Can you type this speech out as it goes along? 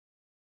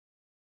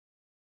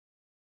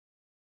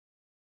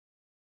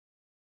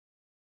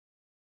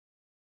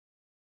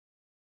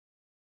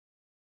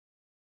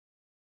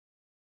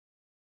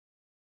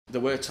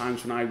There were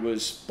times when I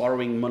was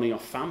borrowing money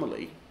off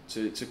family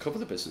to cover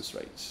the business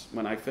rates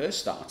when I first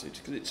started,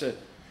 because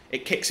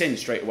it kicks in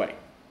straight away.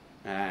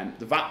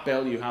 The VAT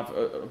bill you have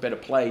a bit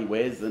of play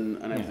with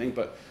and everything,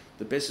 but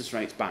the business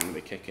rates, bang,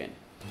 they kick in.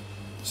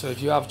 So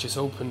if you have just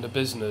opened a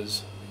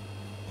business,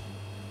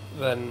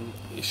 then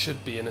it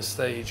should be in a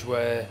stage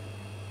where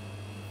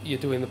you're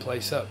doing the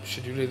place up.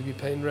 Should you really be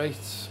paying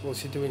rates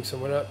whilst you're doing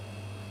somewhere up?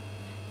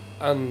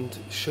 And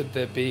should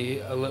there be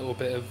a little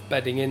bit of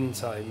bedding in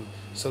time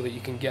so that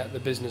you can get the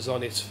business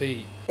on its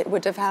feet? It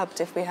would have helped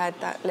if we had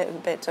that little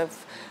bit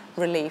of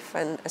relief,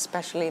 and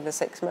especially the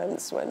 6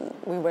 months when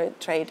we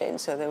weren't trading,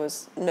 so there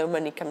was no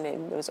money coming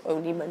in, there was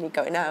only money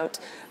going out,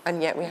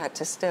 and yet we had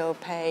to still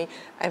pay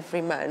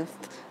every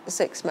month,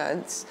 6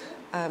 months,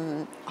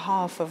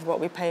 half of what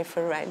we pay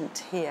for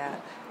rent here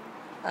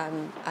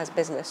as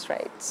business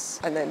rates,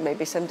 and then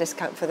maybe some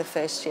discount for the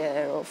first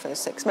year or for the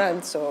 6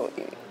 months or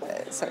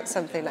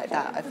something like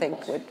that. I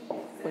think would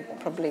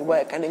probably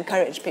work and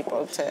encourage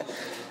people to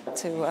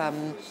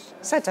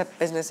set up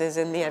businesses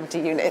in the empty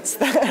units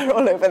that are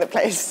all over the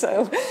place.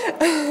 So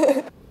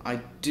I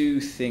do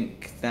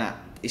think that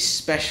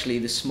especially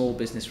the small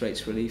business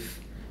rates relief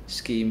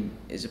scheme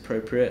is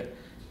appropriate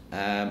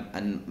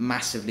and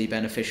massively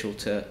beneficial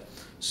to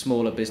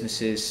smaller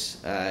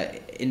businesses,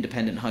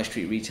 independent high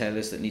street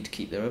retailers that need to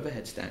keep their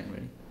overheads down,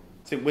 really.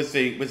 I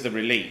think with the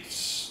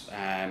reliefs,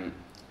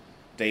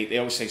 they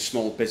always say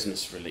small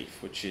business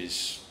relief, which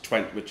is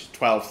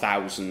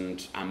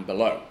 12,000 and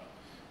below.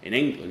 In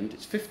England,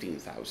 it's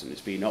 15,000. It's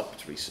been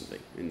upped recently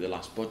in the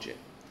last budget.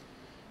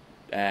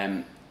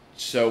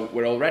 So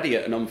we're already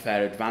at an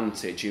unfair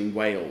advantage in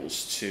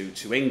Wales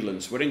to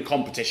England. So we're in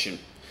competition,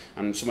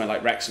 and somewhere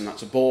like Wrexham,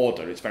 that's a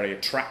border. It's very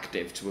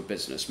attractive to a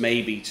business,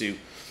 maybe to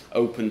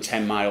open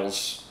 10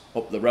 miles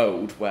up the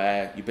road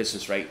where your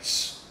business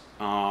rates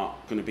are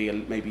going to be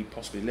maybe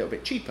possibly a little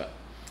bit cheaper.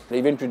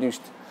 They've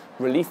introduced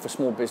relief for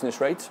small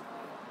business rates,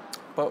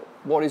 but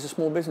what is a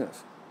small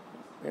business?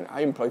 You know,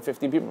 I employ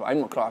 15 people. I'm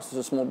not classed as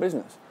a small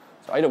business,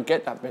 so I don't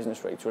get that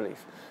business rates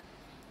relief.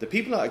 The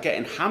people that are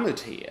getting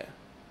hammered here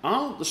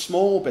aren't the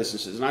small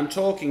businesses, and I'm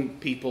talking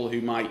people who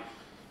might,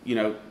 you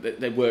know,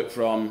 they work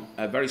from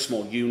a very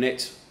small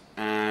unit,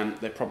 and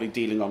they're probably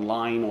dealing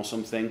online or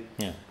something.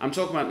 Yeah. I'm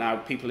talking about now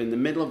people in the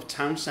middle of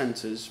town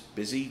centres,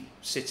 busy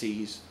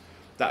cities,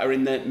 that are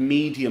in the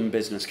medium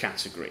business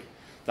category,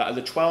 that are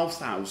the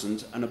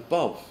 12,000 and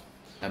above.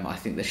 I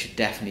think there should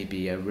definitely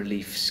be a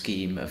relief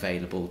scheme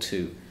available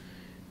to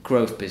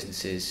growth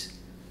businesses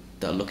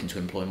that are looking to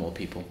employ more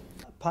people.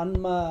 Pan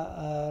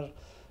mae'r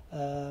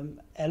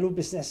elw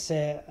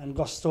busnesau yn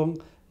gostwng,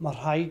 mae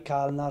rhaid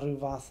cael na rhyw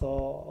fath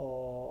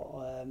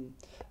o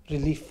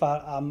relief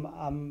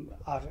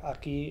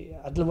ac i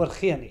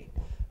adlewyrchu hynny.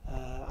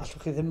 Allwch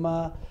chi ddim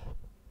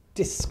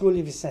disgwyl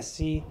i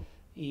fusnesu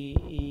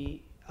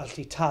i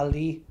allu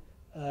talu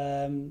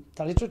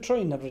trwy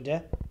trwy'n y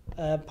brydau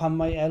pan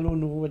mae elw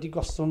nhw wedi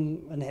gostwng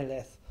yn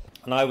helaeth.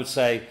 And I would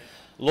say,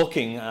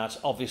 looking at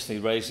obviously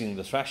raising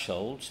the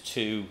threshold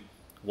to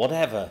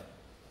whatever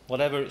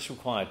it's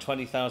required,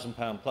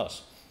 £20,000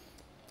 plus.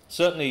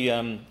 Certainly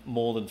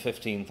more than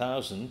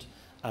 15,000,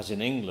 as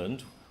in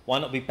England. Why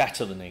not be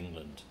better than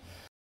England?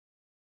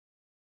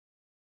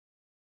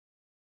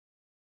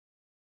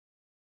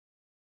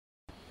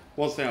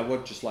 One thing I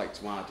would just like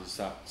to add is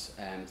that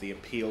the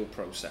appeal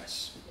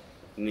process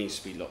needs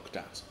to be looked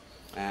at.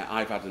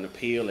 I've had an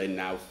appeal in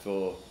now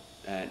for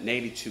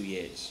nearly 2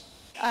 years.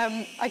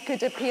 I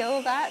could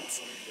appeal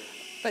that,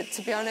 but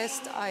to be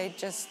honest, I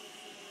just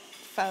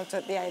felt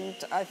at the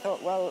end, I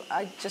thought, well,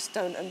 I just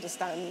don't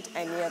understand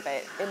any of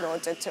it in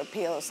order to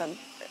appeal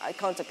I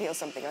can't appeal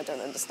something I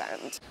don't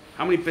understand.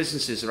 How many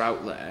businesses are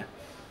out there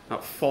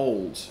that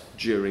fold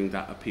during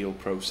that appeal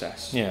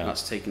process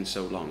that's taken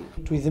so long?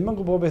 Dwi ddim yn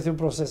gwybod beth yw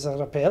broses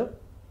yr apel.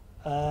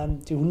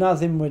 Di hwnna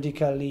ddim wedi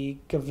cael ei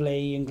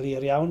gyfleu yn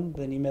glir iawn.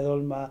 Byddwn ni'n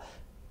meddwl mae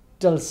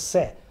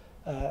dylse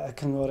y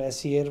cyngor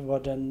sir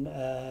fod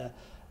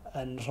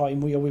yn rhoi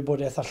mwy o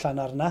wybodaeth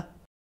allan arna.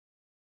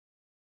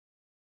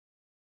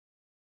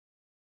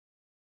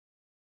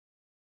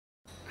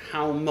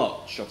 How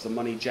much of the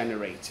money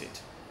generated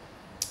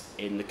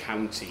in the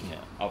county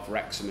of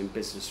Wrexham in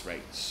business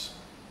rates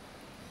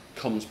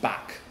comes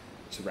back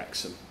to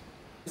Wrexham?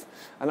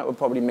 And that would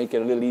probably make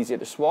it a little easier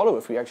to swallow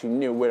if we actually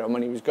knew where our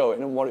money was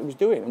going and what it was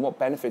doing and what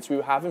benefits we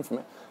were having from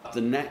it.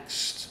 The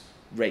next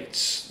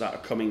rates that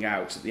are coming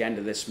out at the end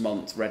of this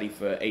month, ready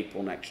for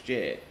April next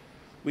year,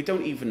 we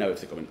don't even know if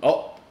they're going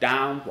up,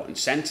 down, what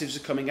incentives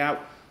are coming out.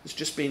 There's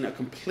just been a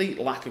complete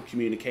lack of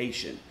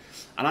communication.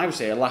 And I would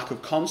say a lack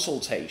of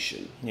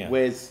consultation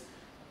with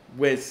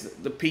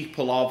the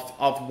people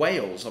of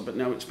Wales. But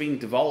no, it's been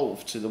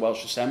devolved to the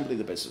Welsh Assembly,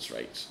 the business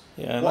rates.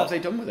 What have they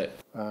done with it?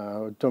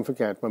 Don't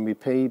forget, when we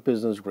pay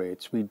business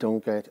rates, we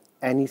don't get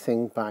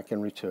anything back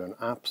in return.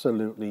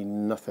 Absolutely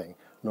nothing.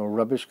 No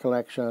rubbish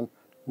collection,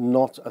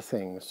 not a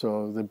thing.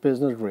 So the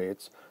business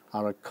rates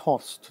are a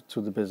cost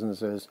to the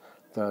businesses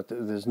that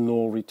there's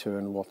no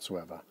return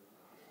whatsoever.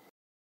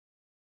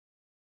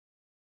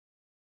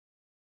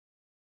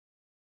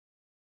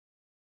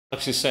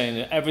 Alex is saying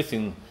that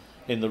everything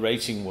in the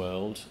rating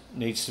world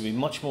needs to be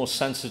much more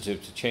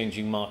sensitive to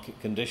changing market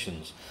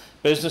conditions.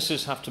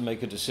 Businesses have to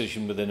make a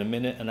decision within a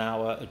minute, an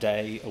hour, a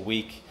day, a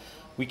week.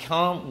 We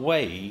can't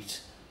wait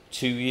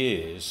 2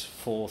 years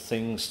for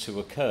things to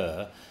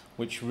occur,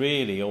 which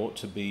really ought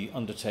to be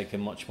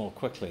undertaken much more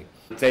quickly.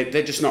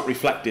 They're just not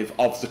reflective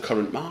of the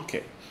current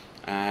market.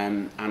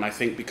 And I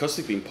think because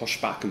they've been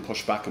pushed back and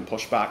pushed back and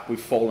pushed back,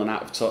 we've fallen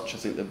out of touch. I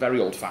think they're very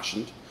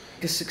old-fashioned.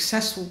 A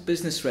successful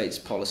business rates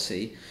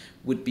policy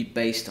would be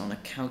based on a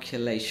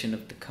calculation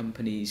of the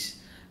company's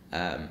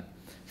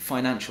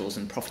financials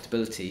and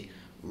profitability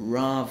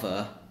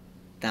rather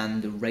than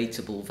the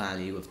rateable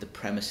value of the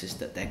premises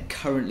that they're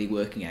currently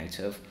working out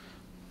of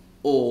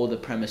or the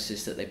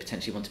premises that they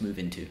potentially want to move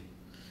into.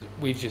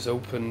 We've just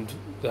opened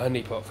the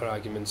honeypot for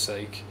argument's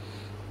sake,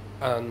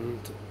 and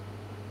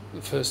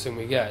the first thing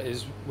we get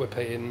is we're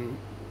paying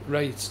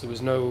rates. There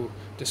was no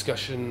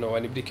discussion or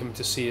anybody coming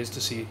to see us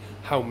to see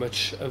how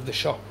much of the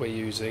shop we're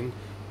using,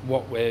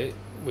 what we're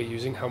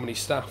using, how many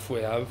staff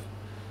we have.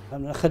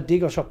 Mae'n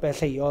ychydig o siopau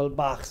lleol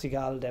bach sy'n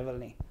gael defel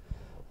ni.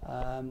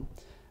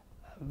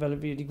 Fel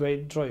fi wedi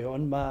gweud drwy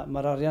hwn,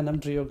 mae'r arian am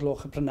 3 o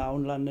gloch y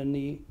prynawn lan yn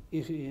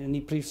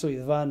ei prif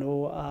swyddfa nhw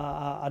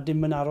a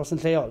dim yn aros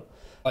yn lleol.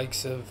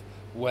 Likes of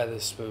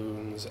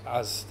Wetherspoons,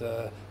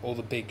 Asda, all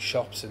the big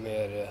shops in the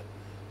area,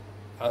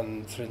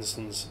 and for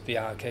instance the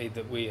arcade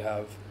that we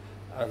have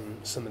and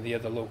some of the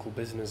other local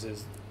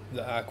businesses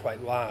that are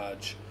quite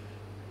large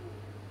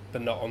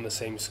but not on the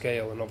same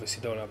scale and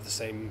obviously don't have the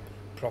same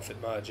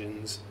profit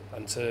margins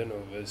and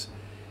turnovers,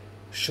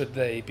 should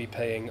they be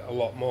paying a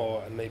lot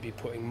more and maybe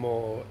putting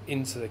more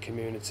into the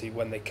community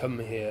when they come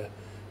here,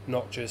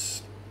 not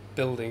just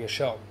building a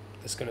shop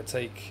that's going to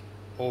take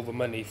all the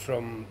money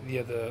from the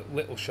other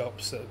little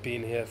shops that have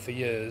been here for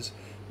years,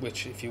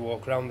 which if you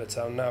walk around the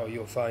town now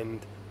you'll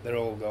find they're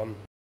all gone.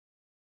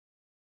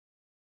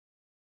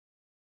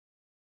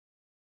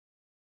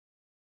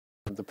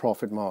 The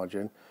profit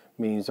margin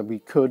means that we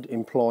could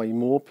employ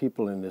more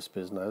people in this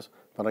business,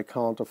 but I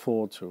can't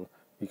afford to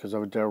because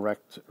of a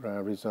direct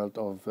result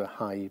of the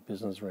high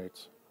business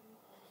rates.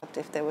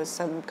 If there was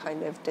some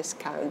kind of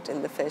discount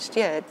in the first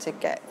year to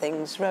get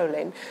things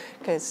rolling,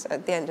 because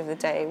at the end of the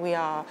day we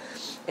are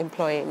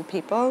employing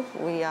people,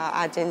 we are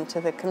adding to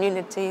the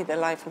community, the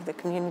life of the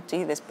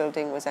community. This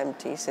building was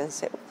empty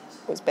since it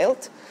was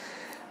built,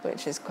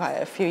 which is quite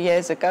a few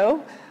years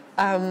ago.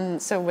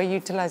 So we're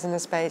utilising a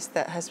space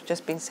that has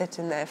just been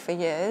sitting there for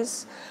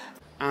years.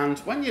 And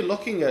when you're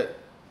looking at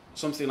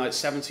something like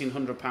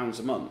 £1,700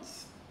 a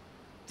month,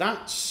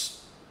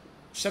 that's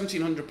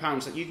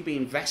 £1,700 that you could be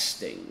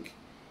investing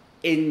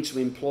into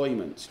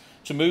employment.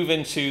 To move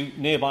into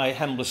nearby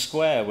Hemble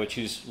Square, which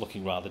is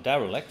looking rather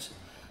derelict,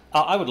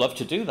 I would love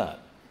to do that,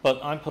 but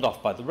I'm put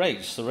off by the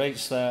rates. The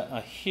rates there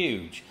are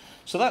huge.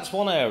 So that's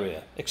one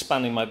area,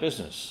 expanding my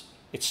business.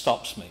 It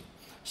stops me.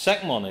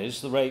 Second one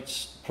is the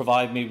rates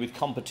provide me with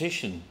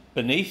competition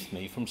beneath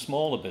me from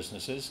smaller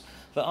businesses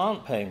that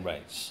aren't paying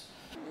rates.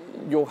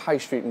 Your high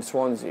street in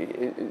Swansea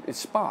is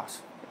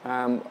sparse.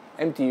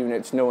 Empty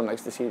units, no one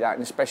likes to see that,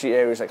 and especially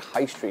areas like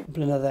High Street.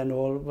 Blynydde yn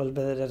ôl, fel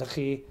bydde ydych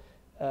chi,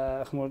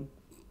 chymod,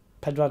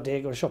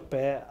 40 o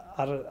siopau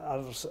ar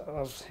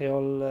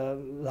rheol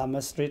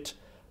Lama Street,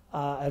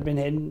 a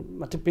erbyn hyn,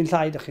 mae tipyn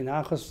llai dych chi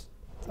na, achos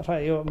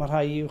mae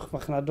rhai uwch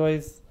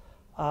machnadoedd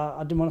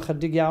a dim ond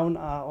chydig iawn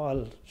a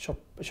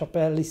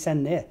siopau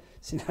elusennau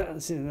sy'n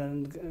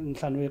yn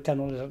llanwy'r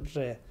canol i'r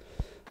dre.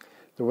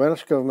 The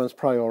Welsh Government's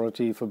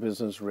priority for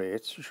business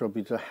rates should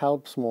be to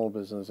help small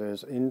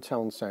businesses in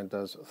town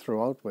centres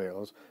throughout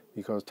Wales,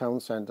 because town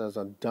centres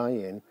are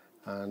dying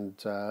and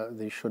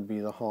they should be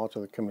the heart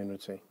of the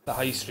community. The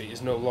High Street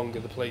is no longer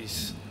the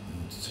place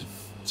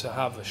to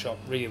have a shop,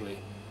 really.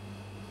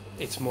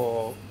 It's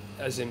more,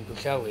 as in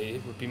Pwllgor,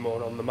 it would be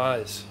more on the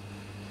Maes.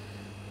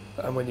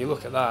 And when you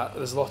look at that,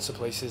 there's lots of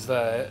places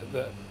there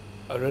that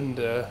are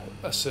under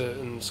a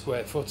certain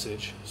square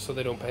footage, so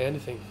they don't pay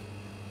anything.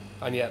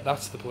 And yet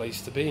that's the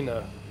place to be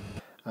now.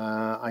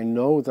 I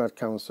know that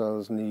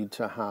councils need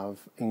to have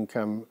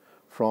income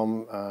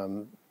from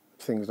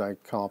things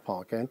like car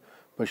parking,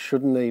 but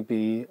shouldn't they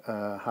be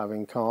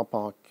having car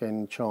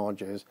parking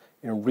charges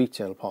in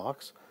retail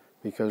parks,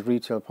 because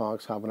retail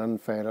parks have an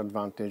unfair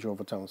advantage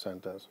over town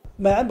centres?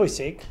 Mae'n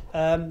bwysig.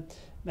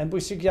 Mae'n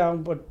bwysig iawn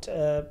bod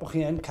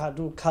chi'n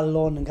cadw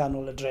calon yn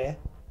ganol y dre,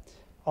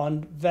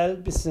 ond fel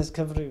busnes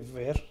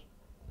cyfrifwyr,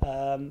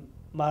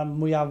 mae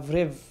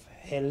mwyafrif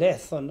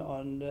heleth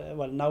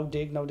well,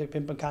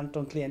 90-95%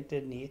 o'n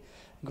clientau ni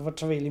yn gyfod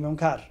trafeilu mewn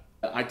car.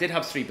 I did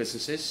have 3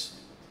 businesses.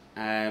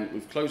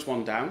 We've closed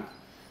one down,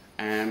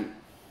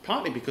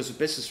 partly because of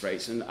business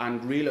rates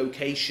and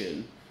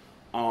relocation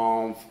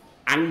of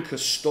anchor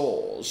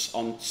stores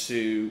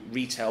onto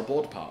retail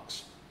border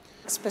parks.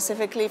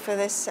 Specifically for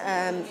this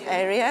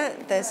area,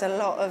 there's a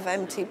lot of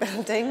empty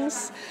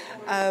buildings.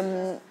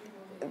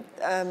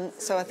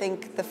 So I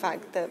think the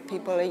fact that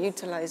people are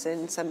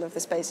utilising some of the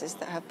spaces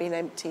that have been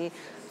empty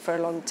for a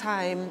long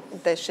time,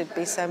 there should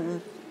be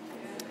some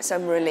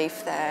some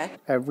relief there.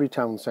 Every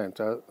town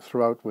centre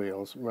throughout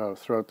Wales, well,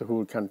 throughout the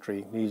whole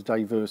country, needs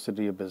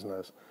diversity of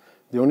business.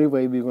 The only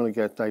way we're going to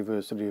get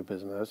diversity of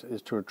business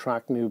is to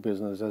attract new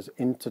businesses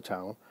into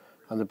town,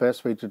 and the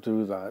best way to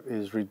do that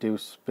is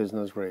reduce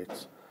business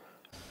rates.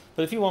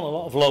 But if you want a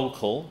lot of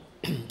local,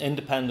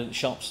 independent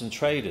shops and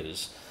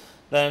traders,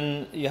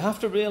 then you have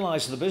to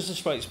realise that the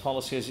business rates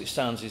policy as it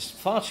stands is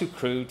far too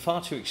crude,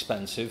 far too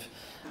expensive.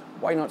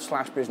 Why not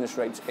slash business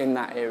rates in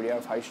that area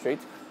of High Street?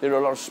 There are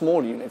a lot of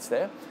small units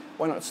there.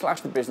 Why not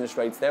slash the business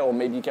rates there, or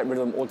maybe get rid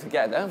of them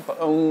altogether, but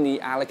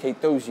only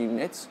allocate those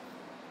units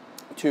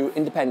to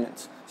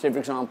independents? Say, for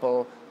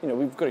example, you know,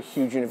 we've got a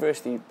huge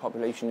university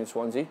population in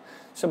Swansea.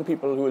 Some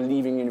people who are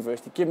leaving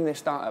university, give them their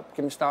startup, give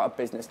them a startup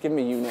business, give them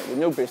a unit with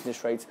no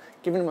business rates,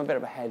 giving them a bit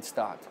of a head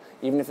start.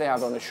 Even if they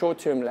have on a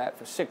short-term let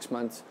for 6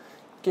 months,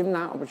 give them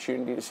that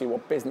opportunity to see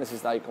what business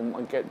is like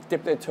and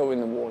dip their toe in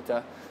the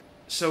water.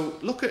 So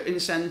look at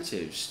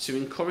incentives to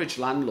encourage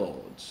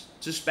landlords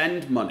to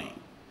spend money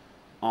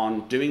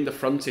on doing the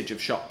frontage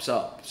of shops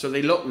up so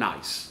they look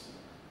nice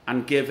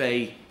and give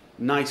a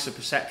nicer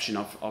perception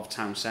of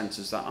town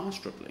centres that are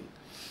struggling.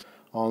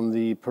 On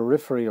the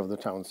periphery of the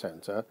town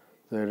centre,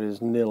 there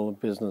is nil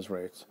business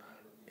rates.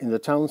 In the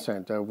town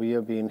centre, we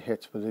are being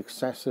hit with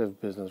excessive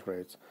business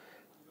rates.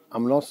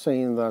 I'm not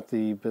saying that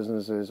the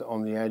businesses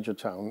on the edge of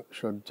town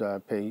should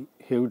pay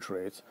huge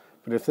rates,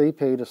 but if they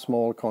paid a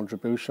small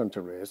contribution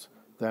to rates,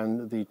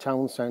 then the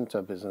town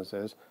centre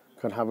businesses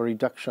could have a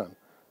reduction,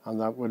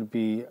 and that would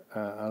be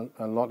a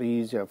lot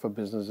easier for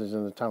businesses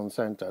in the town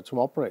centre to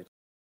operate.